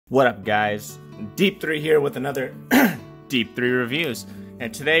What up, guys? Deep 3 here with another Deep 3 reviews.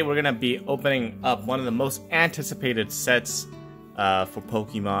 And today we're going to be opening up one of the most anticipated sets for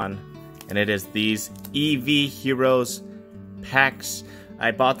Pokemon. And it is these Eevee Heroes packs.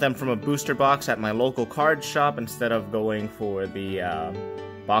 I bought them from a booster box at my local card shop instead of going for the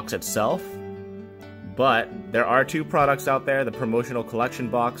box itself. But there are two products out there, the promotional collection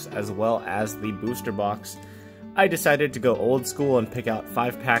box as well as the booster box. I decided to go old school and pick out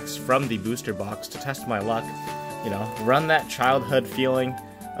 5 packs from the booster box to test my luck. You know, run that childhood feeling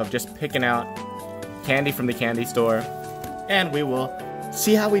of just picking out candy from the candy store, and we will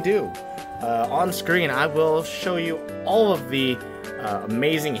see how we do. On screen, I will show you all of the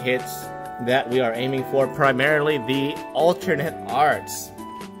amazing hits that we are aiming for, primarily the alternate arts.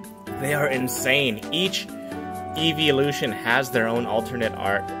 They are insane. Each Eeveelution has their own alternate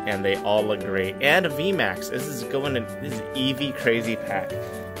art, and they all look great. And a VMAX. This is Eevee crazy pack.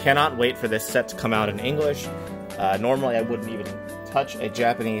 Cannot wait for this set to come out in English. Normally, I wouldn't even touch a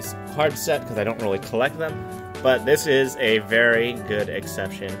Japanese card set because I don't really collect them, but this is a very good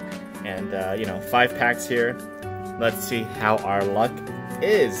exception. And you know, 5 packs here. Let's see how our luck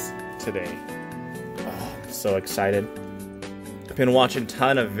is today. Oh, I'm so excited. I've been watching a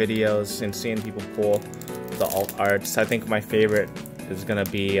ton of videos and seeing people pull the alt arts. I think my favorite is gonna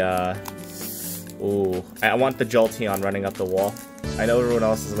be ooh, I want the Jolteon running up the wall. I know everyone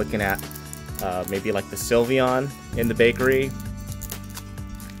else is looking at maybe like the Sylveon in the bakery,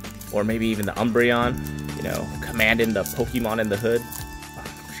 or maybe even the Umbreon, you know, commanding the Pokemon in the hood. Oh,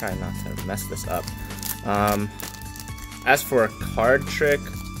 I'm trying not to mess this up. As for a card trick,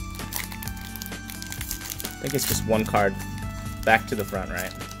 I think it's just one card back to the front,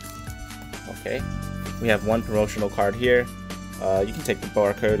 right? Okay. We have one promotional card here. You can take the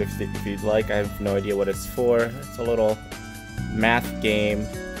barcode if you'd like. I have no idea what it's for. It's a little math game.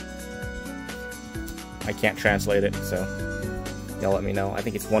 I can't translate it, so y'all let me know. I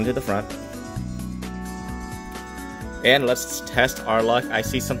think it's one to the front. And let's test our luck. I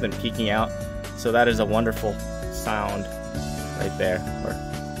see something peeking out, so that is a wonderful sound right there, or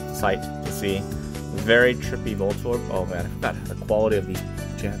sight to see. Very trippy Voltorb. Oh man, I forgot the quality of these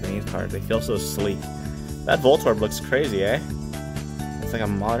Japanese cards. They feel so sleek. That Voltorb looks crazy, eh? It's like a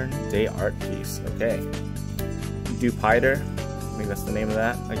modern day art piece. Okay. Dupiter. I think that's the name of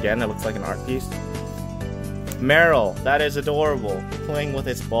that. Again, it looks like an art piece. Meryl. That is adorable. Playing with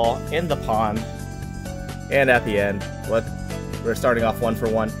its ball in the pond. And at the end, we're starting off 1 for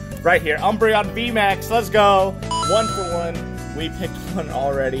 1. Right here, Umbreon VMAX. Let's go. 1 for 1. We picked one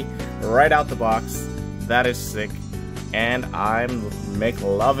already. Right out the box. That is sick. And I'm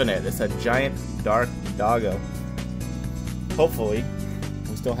McLovin' it. It's a giant dark doggo. Hopefully,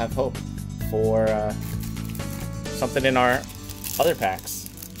 we still have hope for something in our other packs.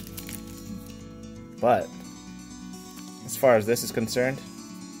 But as far as this is concerned,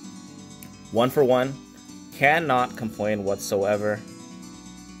 1 for 1. Cannot complain whatsoever.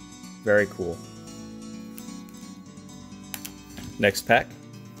 Very cool. Next pack.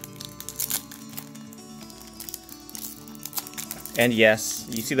 And yes,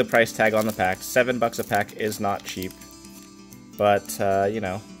 you see the price tag on the pack. $7 a pack is not cheap. But, you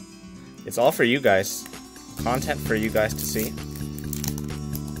know, it's all for you guys. Content for you guys to see.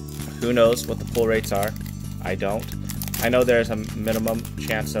 Who knows what the pull rates are? I don't. I know there's a minimum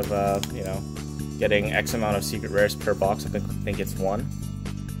chance of, you know, getting X amount of secret rares per box. I think it's 1.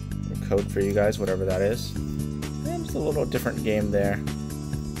 Or code for you guys, whatever that is. And it's a little different game there.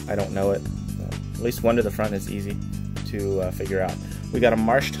 I don't know it. At least 1 to the front is easy to figure out. We got a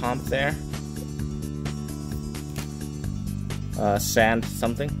Marshtomp there. Sand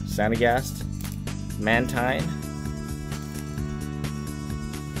something. Sandagast. Mantine.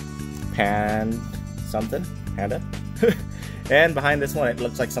 Something. Panda. And behind this one, it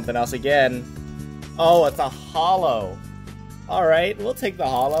looks like something else again. Oh, it's a holo. Alright, we'll take the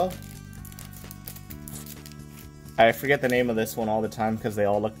holo. I forget the name of this one all the time because they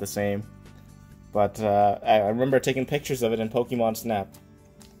all look the same. But I remember taking pictures of it in Pokemon Snap.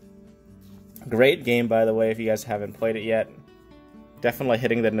 Great game, by the way, if you guys haven't played it yet. Definitely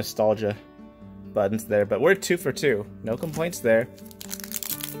hitting the nostalgia buttons there. But we're 2 for 2. No complaints there.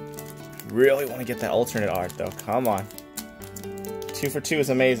 Really want to get that alternate art, though. Come on. 2 for 2 is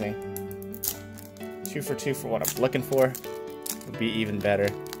amazing. 2 for 2 for what I'm looking for would be even better.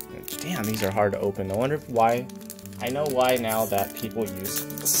 Damn, these are hard to open. I wonder why. I know why now that people use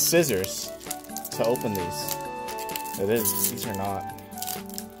scissors to open these. These are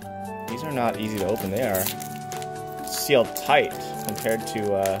not easy to open. They are sealed tight compared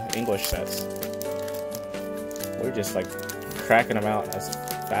to English sets. We're just like cracking them out as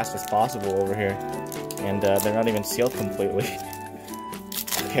fast as possible over here. And they're not even sealed completely.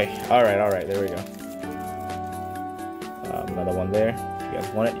 Okay, alright, there we go. Another one there. If you guys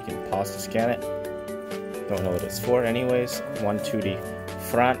want it, you can pause to scan it. Don't know what it's for anyways. 1 2D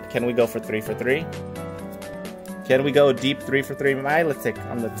front. Can we go for 3 for 3? Can we go deep 3 for 3? Milotic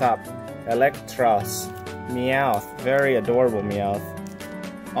on the top. Electros. Meowth. Very adorable Meowth.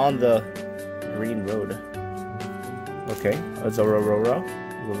 On the green road. Okay, Zororo.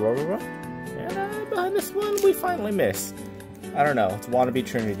 And behind this one, we finally miss. I don't know. It's wannabe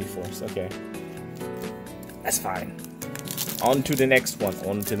Trinity Force. Okay. That's fine. On to the next one.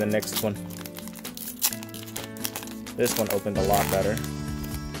 This one opened a lot better.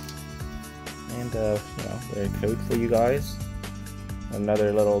 And, you know, very code for you guys.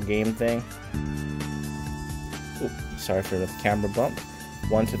 Another little game thing. Oop, sorry for the camera bump.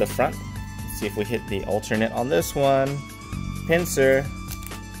 One to the front. Let's see if we hit the alternate on this one. Pinsir.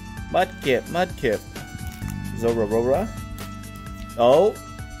 Mudkip. Zororora. Oh!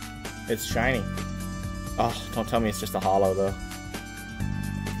 It's shiny. Oh, don't tell me it's just a holo though.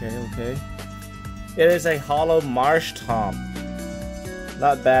 Okay. It is a holo Marshtomp.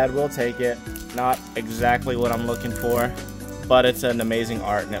 Not bad, we'll take it. Not exactly what I'm looking for, but it's an amazing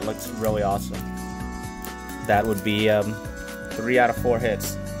art and it looks really awesome. That would be 3 out of 4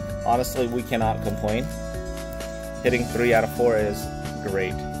 hits. Honestly, we cannot complain. Hitting 3 out of 4 is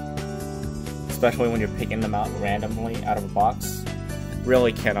great. Especially when you're picking them out randomly out of a box.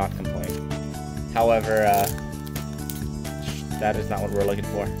 Really cannot complain. However, that is not what we're looking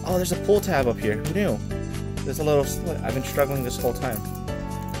for. Oh, there's a pull tab up here. Who knew? There's a little split. I've been struggling this whole time.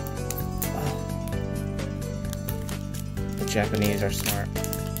 Oh. The Japanese are smart.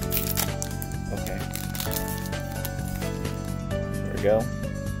 Okay. There we go.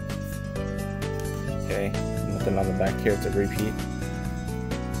 Okay, nothing on the back here to repeat.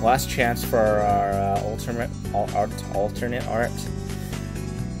 Last chance for our alternate art.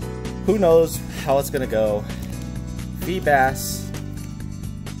 Who knows how it's gonna go? Feebas,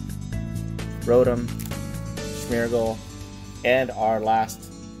 Rotom, Smeargle, and our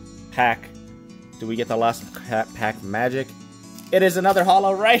last pack. Do we get the last pack magic? It is another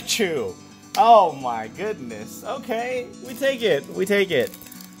holo Raichu! Oh my goodness. Okay, we take it.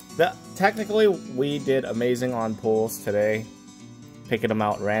 Technically, we did amazing on pulls today. Picking them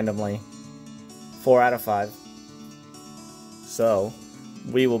out randomly. 4 out of 5. So,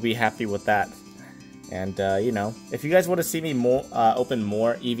 we will be happy with that. And, you know, if you guys want to see me open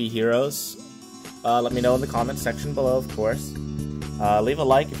more Eevee Heroes, let me know in the comment section below, of course. Leave a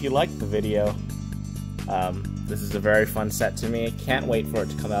like if you liked the video. This is a very fun set to me. Can't wait for it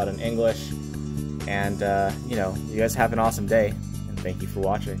to come out in English. And, you know, you guys have an awesome day. And thank you for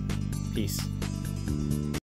watching. Peace.